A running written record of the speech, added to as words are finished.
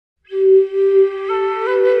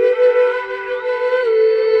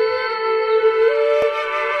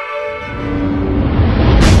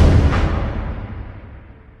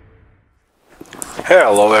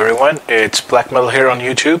Hello everyone, it's Black Metal here on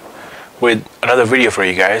YouTube with another video for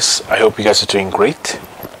you guys. I hope you guys are doing great.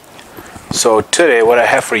 So today what I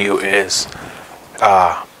have for you is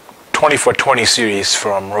 20 for 20 series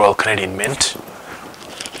from Royal Canadian Mint.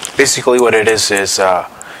 Basically what it is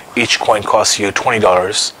each coin costs you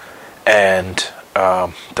 $20 and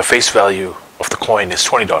the face value of the coin is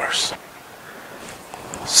 $20.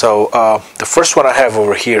 So the first one I have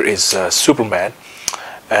over here is Superman,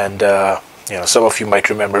 and some of you might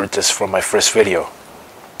remember this from my first video.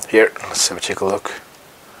 Here, let's take a look.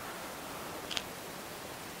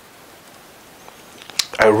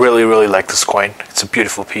 I really like this coin. It's a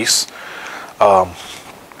beautiful piece. I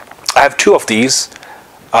have 2 of these,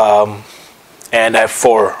 and I have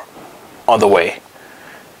 4 on the way.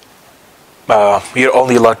 You're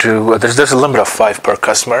only allowed to. There's a limit of 5 per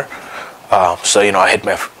customer. So I hit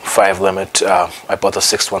my 5 limit. I bought the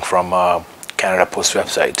 6th one from Canada Post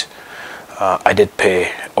website. I did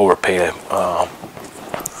overpay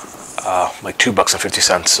like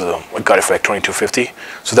 $2.50, so I got it for like $22.50.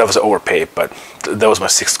 So that was an overpay, but that was my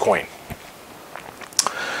 6th coin.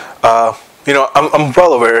 I'm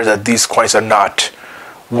well aware that these coins are not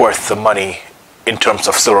worth the money in terms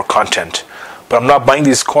of silver content, but I'm not buying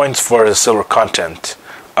these coins for the silver content.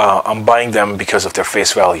 I'm buying them because of their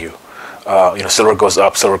face value. Silver goes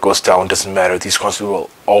up, silver goes down, doesn't matter. These coins will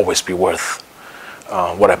always be worth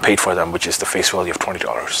what I paid for them, which is the face value of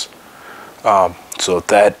 $20. So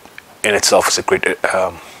that in itself is a great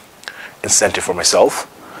incentive for myself.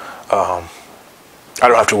 I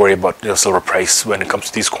don't have to worry about silver price when it comes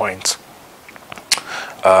to these coins,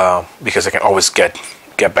 because I can always get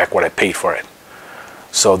back what I paid for it.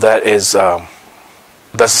 So that's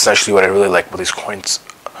essentially what I really like about these coins,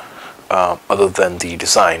 other than the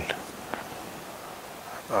design.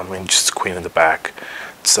 Just the queen in the back.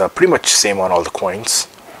 It's pretty much the same on all the coins,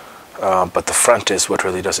 but the front is what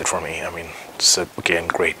really does it for me. It's again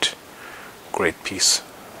great piece,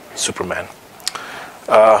 Superman.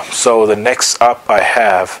 So the next up I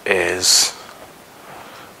have is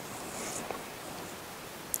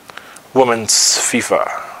Women's FIFA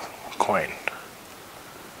coin.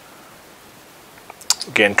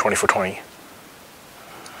 Again, 20 for 20.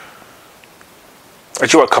 I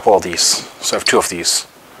drew a couple of these, so I have 2 of these.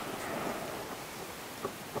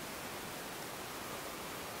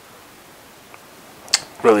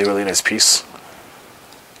 Really nice piece.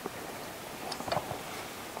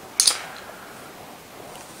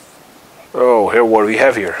 Oh, here what do we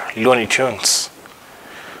have here? Looney Tunes.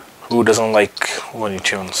 Who doesn't like Looney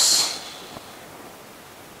Tunes?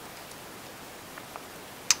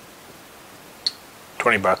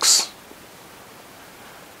 $20.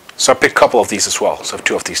 So I picked a couple of these as well. So I have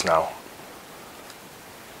 2 of these now.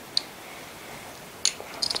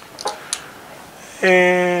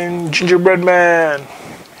 And Gingerbread Man.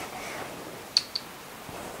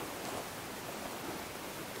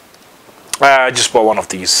 I just bought 1 of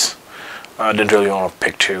these. I didn't really want to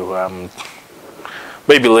pick 2.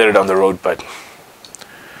 Maybe later down the road, but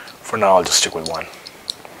for now I'll just stick with 1.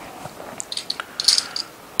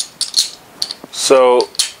 So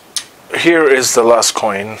here is the last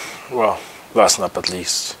coin. Well, last not but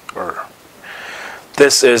least.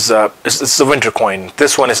 This is it's the winter coin.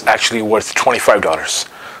 This one is actually worth $25.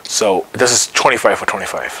 So this is 25 for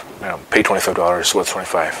 25. Pay $25 worth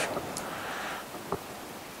 25.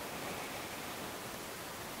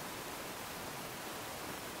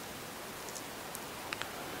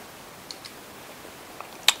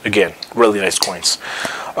 Again, really nice coins.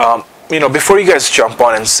 Before you guys jump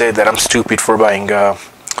on and say that I'm stupid for buying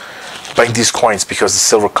these coins because the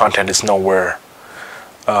silver content is nowhere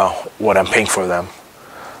what I'm paying for them,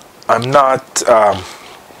 I'm not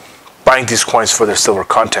buying these coins for their silver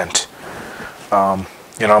content. I'm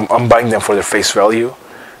buying them for their face value,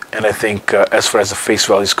 and I think as far as the face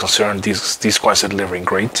value is concerned, these coins are delivering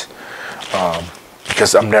great,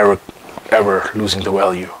 because I'm never ever losing the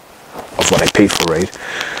value of what I paid for, right?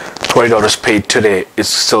 $20 paid today is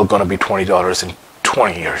still going to be $20 in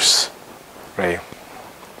 20 years, right?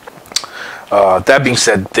 That being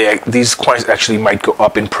said, these coins actually might go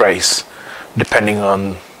up in price depending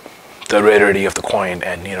on the rarity of the coin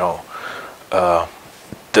and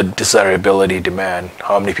the desirability, demand,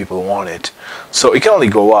 how many people want it. So it can only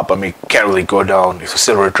go up. It can't really go down. If the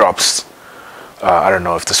silver drops, I don't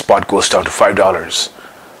know, if the spot goes down to $5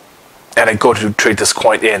 and I go to trade this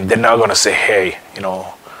coin in, they're not going to say, hey,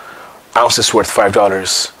 ounce is worth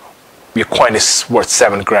 $5, your coin is worth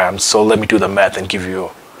 7 grams, so let me do the math and give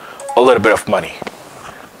you a little bit of money,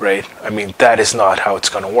 right? That is not how it's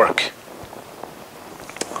going to work.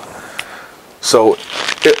 So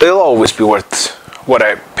it'll always be worth what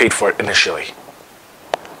I paid for it initially.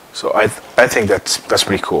 So I think that's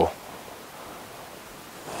pretty cool.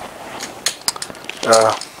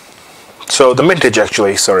 So the mintage,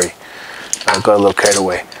 actually, sorry, I got a little carried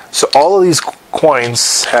away. So all of these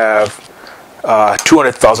coins have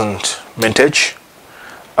 200,000 mintage.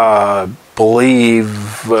 Believe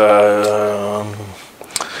I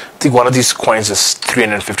think one of these coins is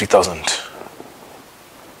 350,000.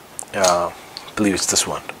 I believe it's this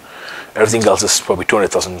one. Everything else is probably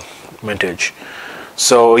 200,000 mintage.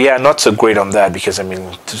 So yeah, not so great on that, because I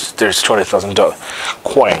mean there's 200,000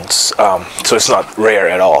 coins, so it's not rare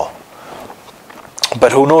at all.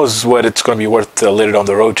 But who knows what it's going to be worth later down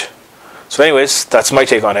the road. So anyways, that's my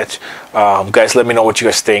take on it. Guys, let me know what you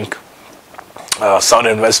guys think. Sound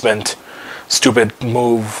investment, stupid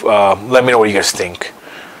move. Let me know what you guys think.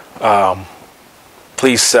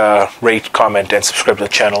 Please rate, comment, and subscribe to the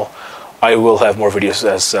channel. I will have more videos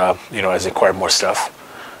as as I acquire more stuff.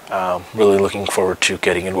 Really looking forward to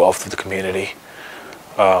getting involved with the community.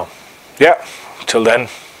 Yeah, till then,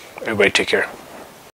 everybody take care.